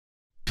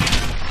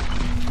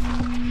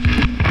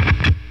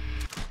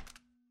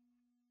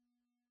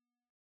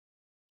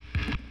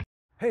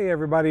Hey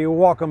everybody,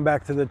 welcome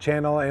back to the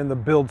channel and the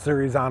build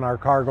series on our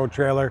cargo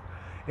trailer.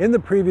 In the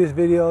previous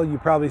video, you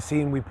probably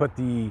seen we put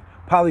the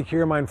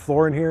polycuramine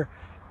floor in here.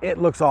 It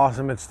looks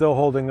awesome. It's still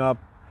holding up.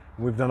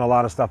 We've done a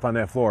lot of stuff on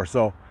that floor.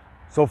 So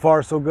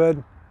far so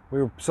good.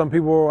 Some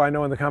people I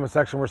know in the comment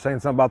section were saying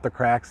something about the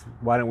cracks.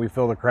 Why didn't we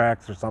fill the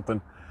cracks or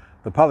something?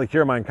 The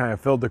polycuramine kind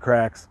of filled the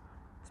cracks.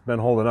 It's been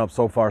holding up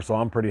so far, so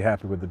I'm pretty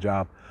happy with the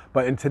job.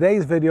 But in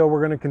today's video,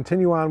 we're going to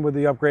continue on with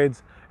the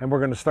upgrades and we're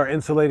going to start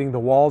insulating the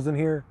walls in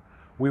here.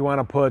 We want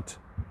to put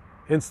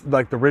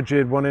like the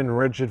rigid 1-inch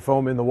rigid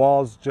foam in the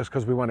walls just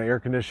because we want to air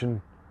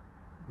condition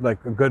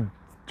like a good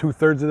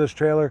 2/3 of this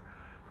trailer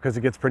because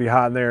it gets pretty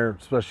hot in there,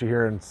 especially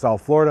here in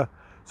South Florida.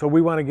 So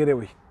we want to get it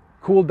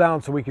cooled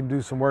down so we can do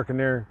some work in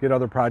there, get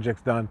other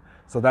projects done.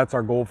 So that's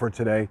our goal for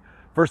today.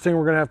 First thing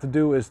we're going to have to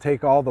do is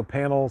take all the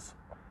panels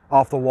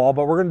off the wall,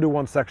 but we're going to do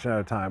one section at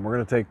a time. We're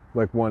going to take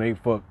like one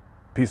 8-foot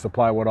piece of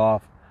plywood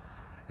off,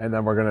 and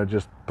then we're going to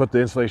just put the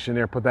insulation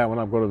there, put that one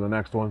up, go to the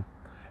next one.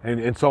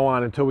 And so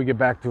on until we get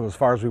back to as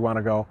far as we want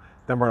to go.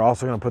 Then we're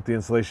also going to put the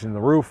insulation in the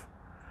roof.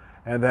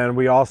 And then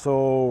we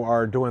also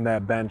are doing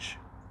that bench,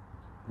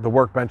 the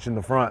workbench in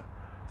the front.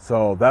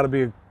 So that'll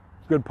be a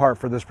good part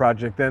for this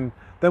project. Then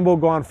we'll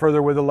go on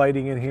further with the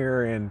lighting in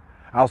here and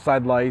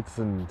outside lights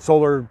and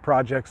solar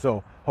projects.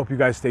 So hope you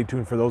guys stay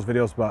tuned for those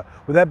videos. But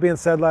with that being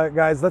said,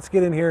 guys, let's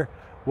get in here.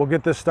 We'll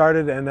get this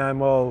started and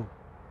then I'll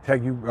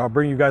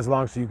bring you guys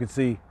along so you can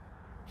see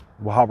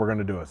how we're going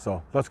to do it.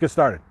 So let's get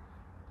started.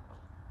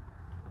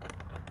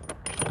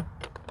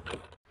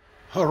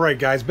 All right,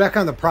 guys, back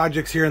on the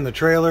projects here in the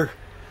trailer.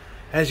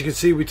 As you can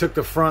see, we took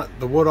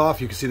the wood off.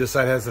 You can see this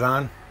side has it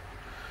on.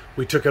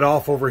 We took it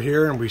off over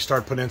here and we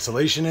start putting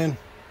insulation in,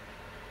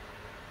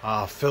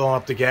 filling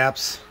up the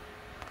gaps.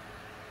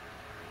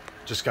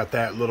 Just got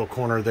that little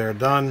corner there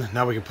done.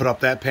 Now we can put up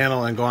that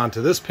panel and go on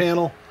to this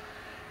panel,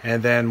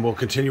 and then we'll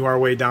continue our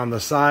way down the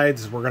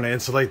sides. We're going to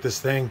insulate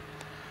this thing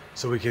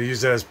so we can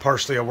use it as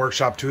partially a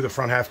workshop too. The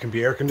front half can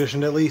be air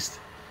conditioned at least,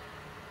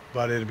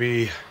 but it'd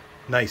be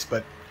nice.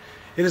 But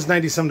it is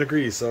 90-some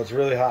degrees, so it's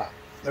really hot.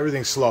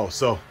 Everything's slow,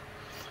 so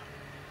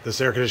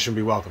this air conditioning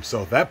will be welcome.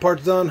 So that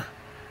part's done.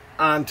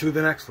 On to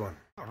the next one.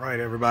 All right,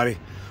 everybody.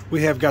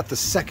 We have got the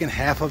second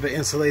half of it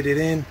insulated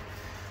in.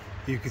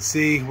 You can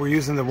see we're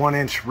using the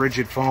 1-inch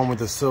rigid foam with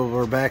the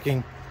silver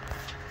backing.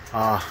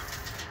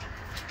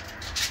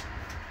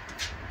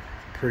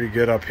 Pretty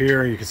good up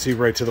here. You can see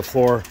right to the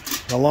floor.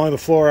 And along the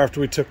floor, after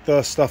we took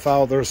the stuff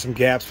out, there were some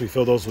gaps. We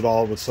filled those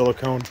with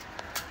silicone,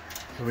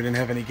 so we didn't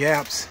have any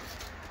gaps.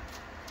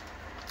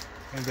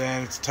 And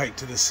then it's tight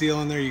to the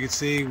seal in there. You can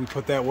see we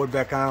put that wood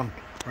back on.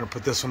 We're going to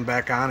put this one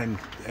back on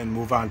and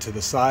move on to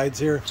the sides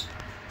here.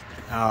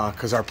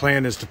 Because our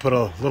plan is to put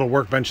a little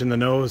workbench in the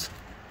nose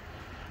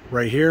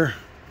right here.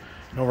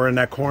 And over in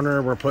that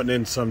corner, we're putting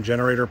in some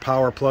generator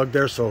power plug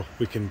there so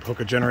we can hook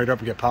a generator up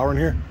and get power in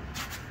here.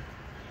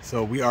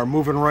 So we are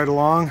moving right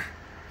along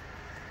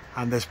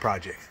on this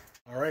project.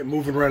 All right,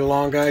 moving right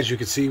along, guys. You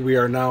can see we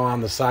are now on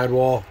the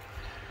sidewall.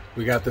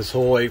 We got this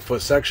whole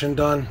 8-foot section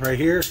done right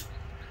here.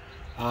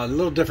 A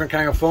little different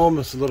kind of foam.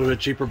 It's a little bit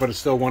cheaper, but it's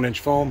still 1-inch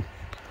foam.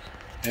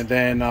 And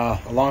then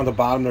along the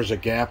bottom, there's a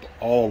gap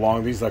all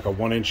along these, like a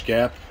 1-inch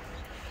gap.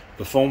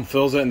 The foam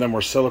fills it, and then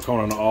we're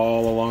siliconing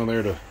all along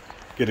there to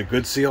get a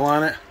good seal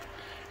on it.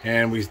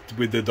 And we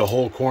did the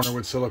whole corner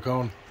with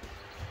silicone.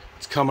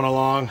 It's coming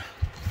along.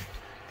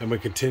 Then we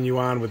continue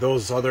on with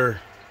those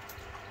other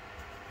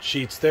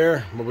sheets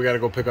there, but we got to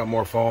go pick up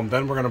more foam.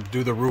 Then we're going to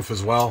do the roof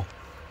as well.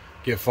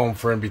 Get foam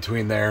for in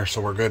between there so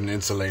we're good and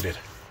insulated.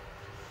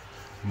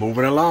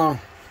 Moving along,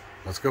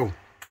 let's go.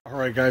 All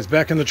right, guys,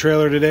 back in the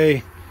trailer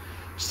today.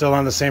 Still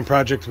on the same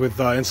project with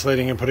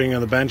insulating and putting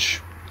on the bench.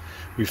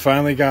 We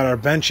finally got our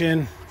bench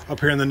in up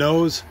here in the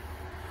nose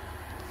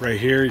right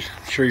here.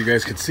 I'm sure you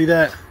guys can see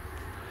that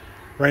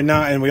right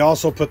now. And we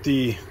also put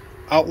the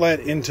outlet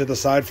into the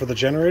side for the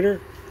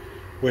generator,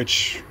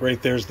 which right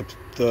there's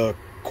the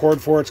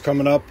cord for it's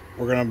coming up.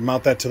 We're gonna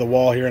mount that to the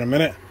wall here in a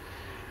minute.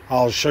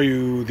 I'll show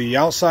you the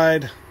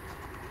outside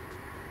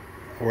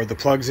where the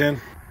plug's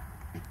in.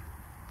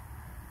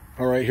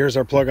 All right, here's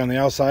our plug on the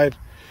outside.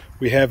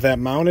 We have that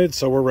mounted,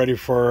 so we're ready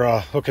for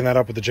hooking that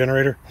up with the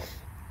generator.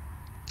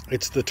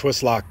 It's the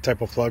twist lock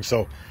type of plug,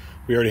 so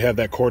we already have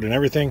that cord and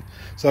everything.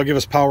 So that'll give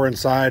us power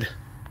inside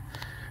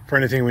for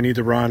anything we need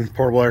to run,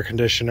 portable air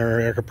conditioner,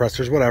 air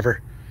compressors,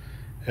 whatever.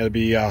 It'll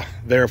be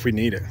there if we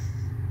need it.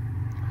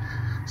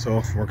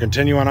 So we're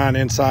continuing on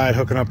inside,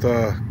 hooking up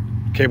the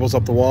cables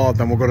up the wall,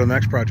 then we'll go to the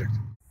next project.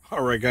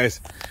 All right, guys,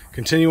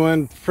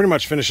 continuing, pretty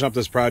much finishing up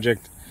this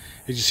project.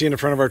 As you see in the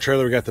front of our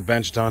trailer, we got the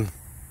bench done.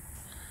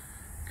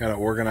 Got it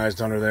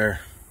organized under there.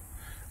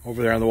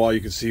 Over there on the wall,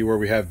 you can see where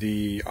we have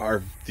the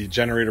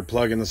generator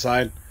plug in the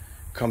side.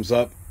 Comes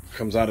up,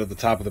 comes out at the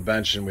top of the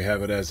bench, and we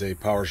have it as a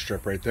power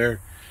strip right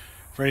there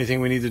for anything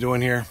we need to do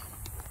in here.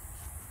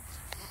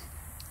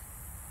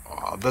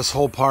 This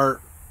whole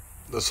part,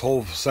 this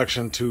whole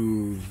section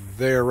to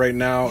there right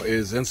now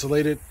is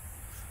insulated.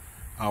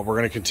 We're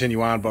going to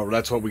continue on, but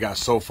that's what we got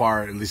so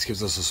far. At least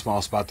gives us a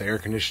small spot to air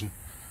condition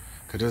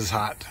because it is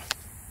hot.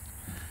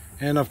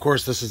 And of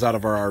course, this is out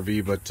of our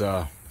RV, but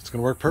it's going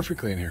to work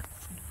perfectly in here.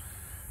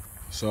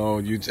 So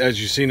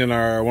as you've seen in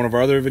one of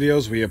our other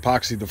videos, we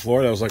epoxied the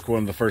floor. That was like one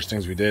of the first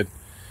things we did.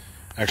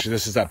 Actually,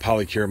 this is that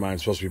polycure mine.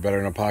 It's supposed to be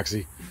better than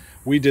epoxy.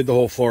 We did the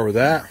whole floor with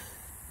that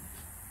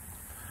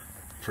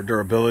for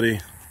durability.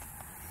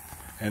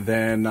 And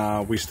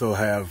then we still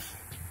have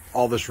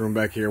all this room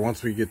back here.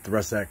 Once we get the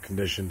rest of that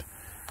conditioned,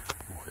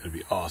 it'll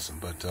be awesome.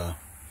 But a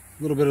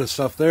little bit of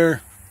stuff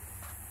there.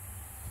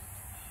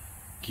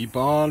 Keep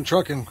on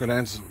trucking.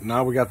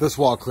 Now we got this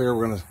wall clear.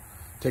 We're gonna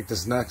take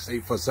this next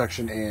 8-foot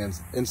section and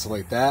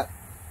insulate that,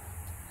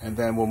 and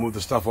then we'll move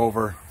the stuff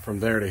over from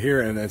there to here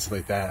and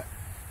insulate that.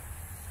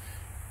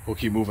 We'll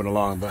keep moving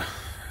along, but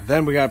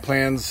then we got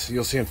plans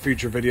you'll see in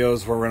future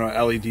videos where we're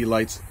gonna LED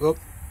lights.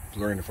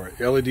 Blurring it for it.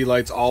 LED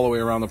lights all the way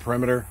around the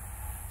perimeter,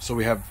 so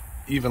we have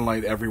even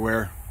light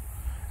everywhere.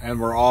 And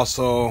we're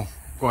also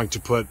going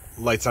to put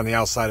lights on the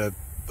outside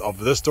of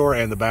this door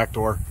and the back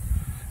door.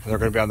 And they're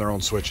going to be on their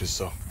own switches.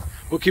 So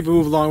we'll keep it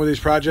moving along with these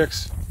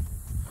projects.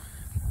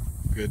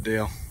 Good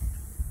deal.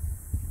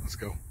 Let's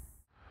go.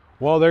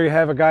 Well, there you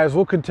have it, guys.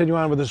 We'll continue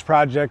on with this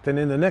project, and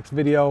in the next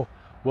video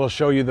we'll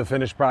show you the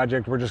finished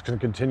project. We're just going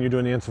to continue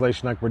doing the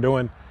insulation like we're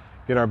doing,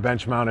 get our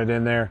bench mounted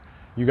in there.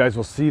 You guys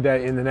will see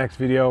that in the next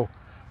video,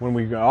 when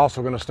we're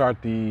also going to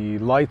start the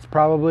lights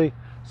probably.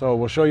 So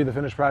we'll show you the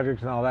finished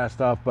project and all that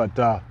stuff. But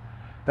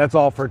that's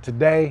all for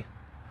today.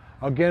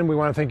 Again, we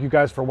want to thank you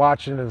guys for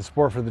watching and the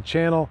support for the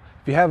channel.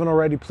 If you haven't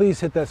already, please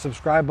hit that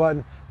subscribe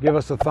button. Give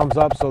us a thumbs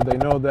up so they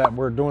know that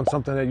we're doing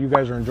something that you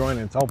guys are enjoying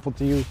and it's helpful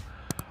to you.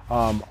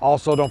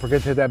 Also, don't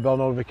forget to hit that bell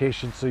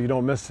notification so you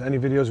don't miss any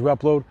videos we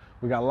upload.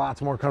 We got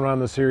lots more coming on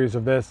the series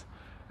of this.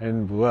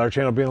 And with our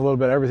channel being a little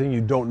bit of everything,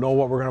 you don't know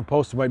what we're going to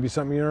post. It might be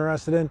something you're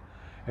interested in.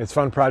 It's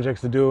fun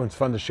projects to do. It's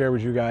fun to share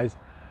with you guys.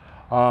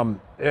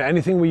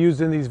 Anything we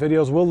used in these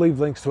videos, we'll leave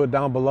links to it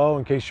down below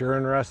in case you're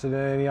interested in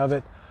any of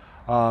it.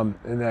 And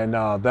then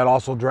that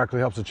also directly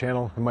helps the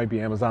channel. It might be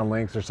Amazon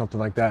links or something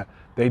like that.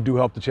 They do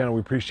help the channel. We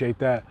appreciate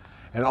that.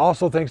 And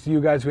also thanks to you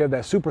guys, we have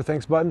that super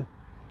thanks button.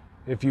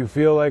 If you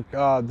feel like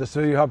this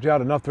video helped you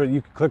out enough that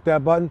you can click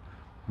that button,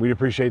 we'd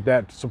appreciate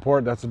that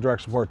support. That's a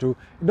direct support too.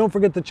 And don't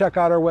forget to check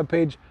out our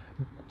webpage,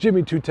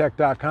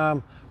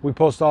 jimmy2tech.com. We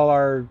post all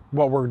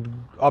what we're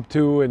up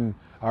to and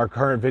our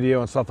current video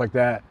and stuff like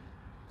that.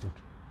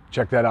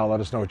 Check that out. Let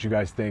us know what you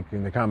guys think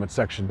in the comment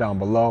section down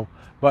below.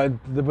 But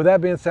with that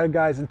being said,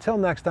 guys, until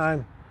next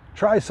time,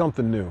 try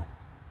something new.